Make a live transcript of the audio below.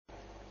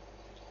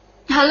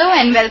Hello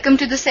and welcome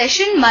to the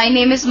session. My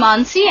name is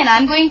Mansi and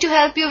I'm going to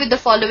help you with the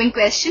following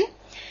question.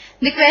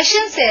 The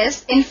question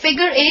says in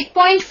figure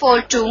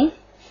 8.42,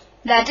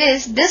 that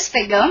is this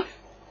figure,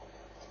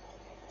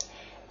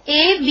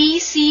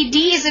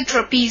 ABCD is a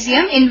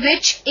trapezium in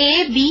which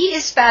AB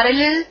is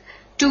parallel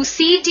to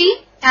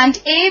CD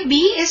and AB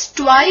is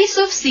twice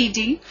of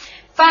CD.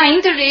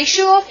 Find the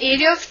ratio of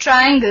area of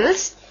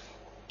triangles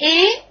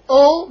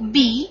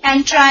AOB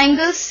and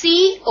triangle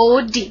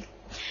COD.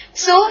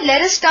 So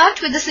let us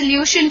start with the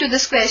solution to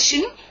this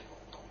question.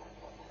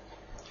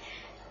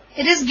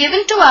 It is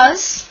given to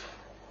us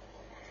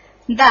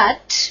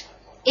that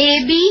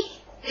AB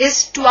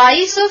is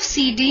twice of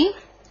CD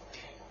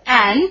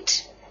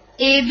and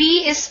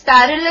AB is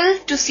parallel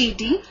to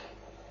CD.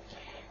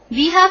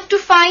 We have to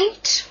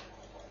find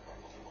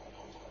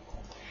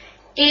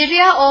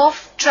area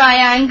of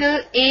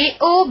triangle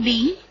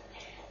AOB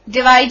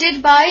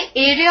divided by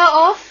area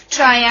of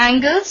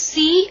triangle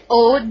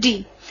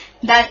COD.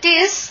 That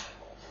is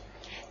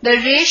the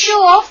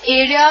ratio of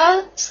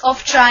areas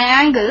of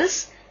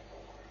triangles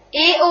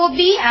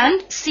AOB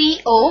and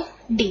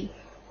COD.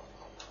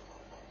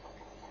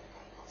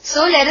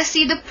 So let us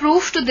see the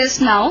proof to this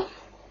now.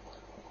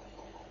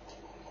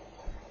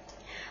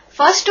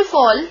 First of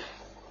all,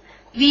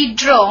 we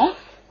draw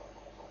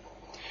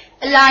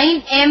a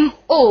line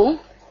MO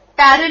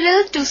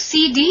parallel to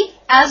CD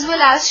as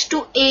well as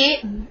to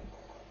AB,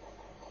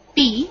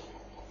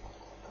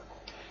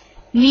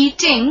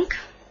 meeting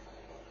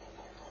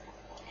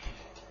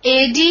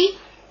AD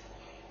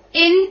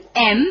in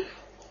M.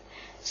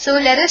 So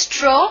let us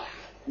draw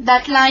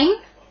that line,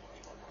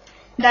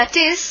 that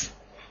is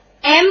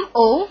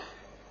MO.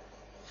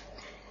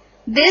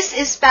 This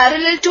is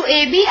parallel to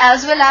AB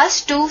as well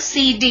as to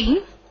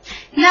CD.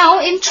 Now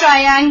in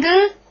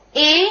triangle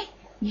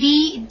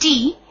ABD,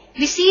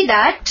 we see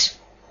that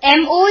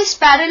MO is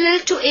parallel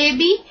to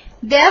AB.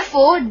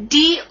 Therefore,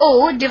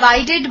 DO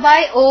divided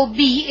by OB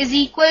is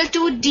equal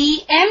to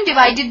DM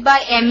divided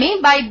by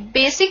MA by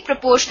basic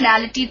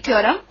proportionality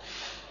theorem.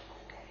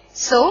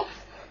 So,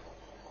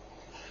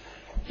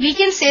 we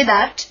can say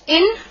that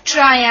in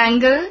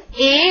triangle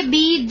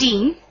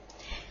ABD,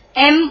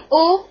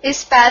 MO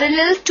is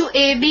parallel to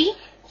AB.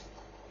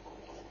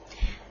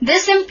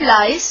 This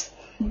implies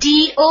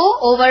DO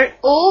over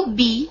OB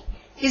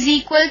is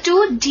equal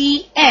to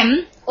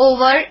DM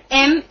over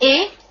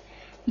MA.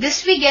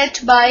 This we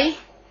get by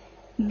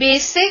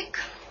basic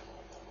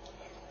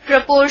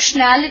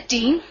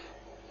proportionality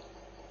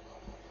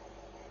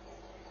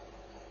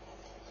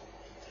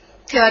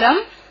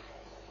theorem,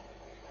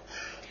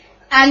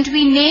 and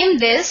we name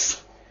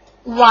this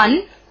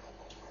 1.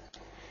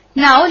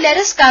 Now let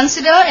us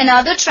consider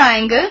another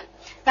triangle,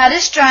 that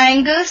is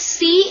triangle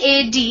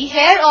CAD.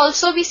 Here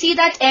also we see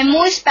that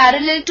MO is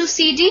parallel to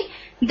CD.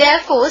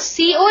 Therefore,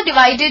 CO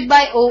divided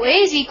by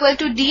OA is equal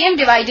to DM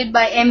divided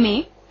by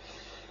MA.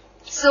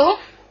 So,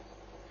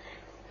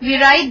 we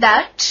write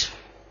that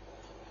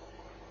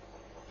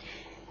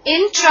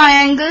in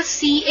triangle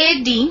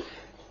CAD,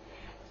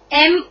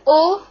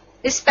 MO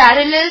is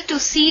parallel to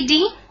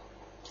CD.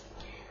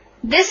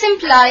 This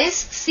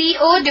implies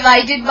CO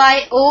divided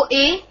by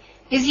OA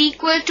is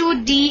equal to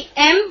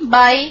DM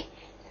by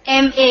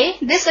MA.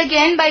 This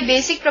again by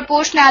basic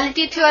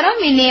proportionality theorem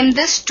we name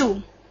this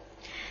 2.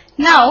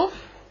 Now,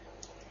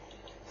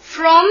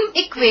 from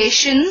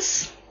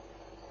equations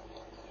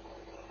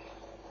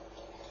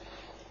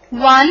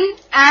 1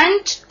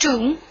 and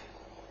 2,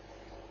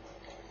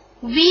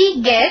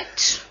 we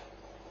get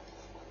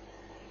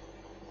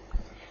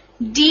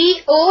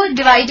DO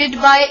divided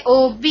by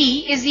OB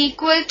is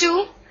equal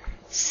to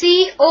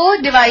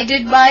CO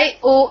divided by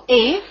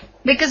OA,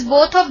 because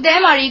both of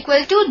them are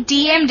equal to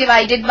DM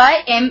divided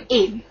by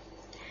MA.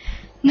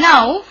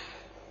 Now,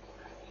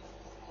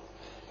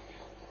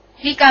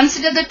 we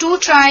consider the two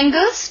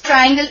triangles,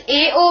 triangle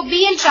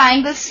AOB and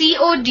triangle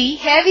COD.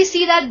 Here we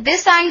see that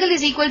this angle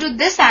is equal to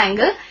this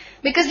angle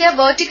because they are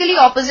vertically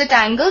opposite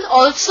angles.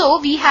 Also,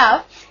 we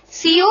have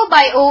CO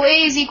by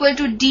OA is equal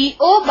to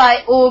DO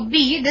by OB.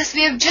 This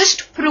we have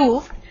just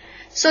proved.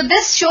 So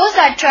this shows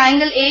that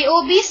triangle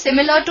AOB is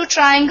similar to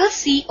triangle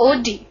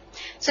COD.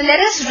 So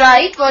let us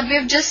write what we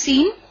have just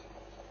seen.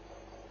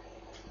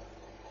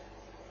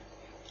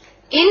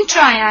 In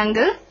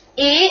triangle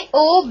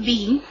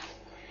AOB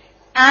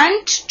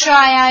and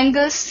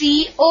triangle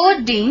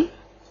COD,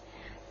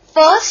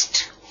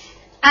 first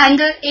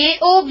angle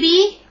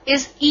AOB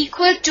is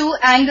equal to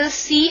angle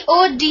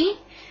COD.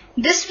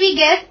 This we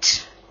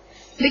get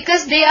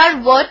because they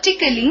are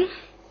vertically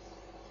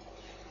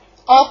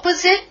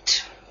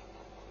opposite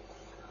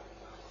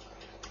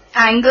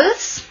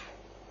angles.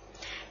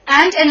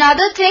 And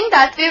another thing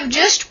that we have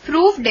just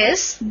proved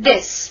is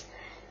this.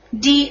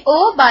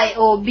 DO by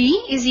OB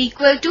is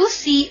equal to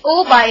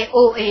CO by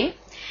OA.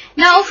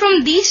 Now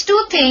from these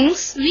two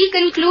things we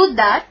conclude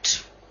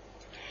that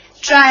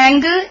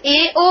triangle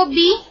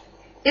AOB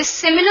is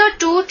similar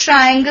to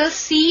triangle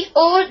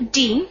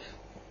COD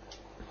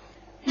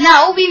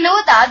Now we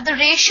know that the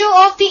ratio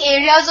of the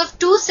areas of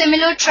two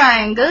similar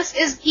triangles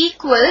is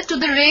equal to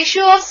the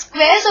ratio of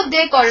squares of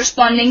their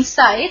corresponding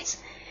sides.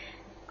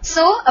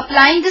 So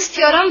applying this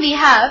theorem, we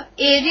have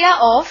area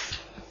of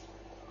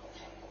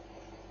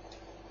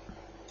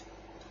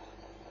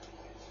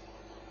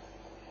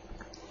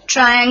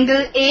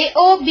triangle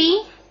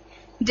AOB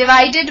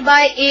divided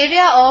by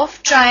area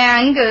of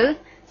triangle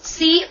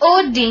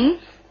COD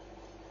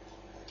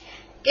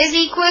is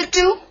equal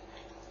to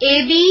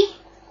AB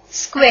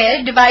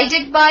square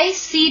divided by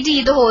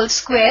CD the whole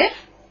square.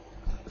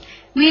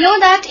 We know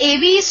that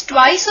AB is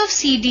twice of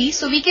CD,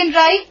 so we can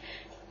write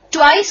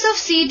twice of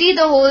CD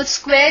the whole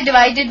square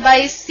divided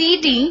by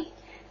CD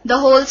the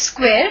whole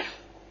square.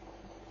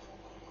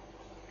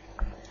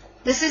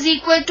 This is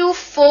equal to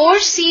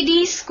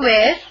 4CD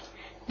square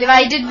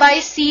divided by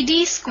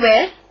CD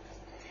square.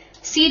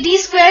 CD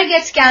square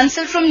gets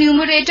cancelled from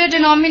numerator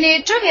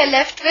denominator. We are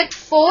left with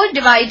 4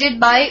 divided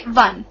by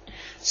 1.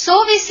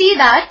 So we see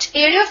that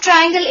area of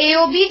triangle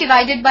AOB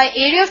divided by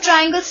area of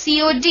triangle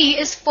COD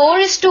is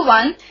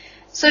 4:1.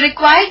 So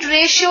required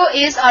ratio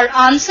is our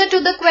answer to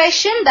the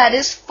question, that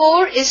is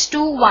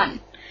 4:1.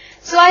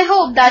 So I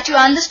hope that you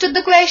understood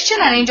the question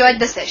and enjoyed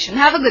the session.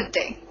 Have a good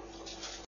day.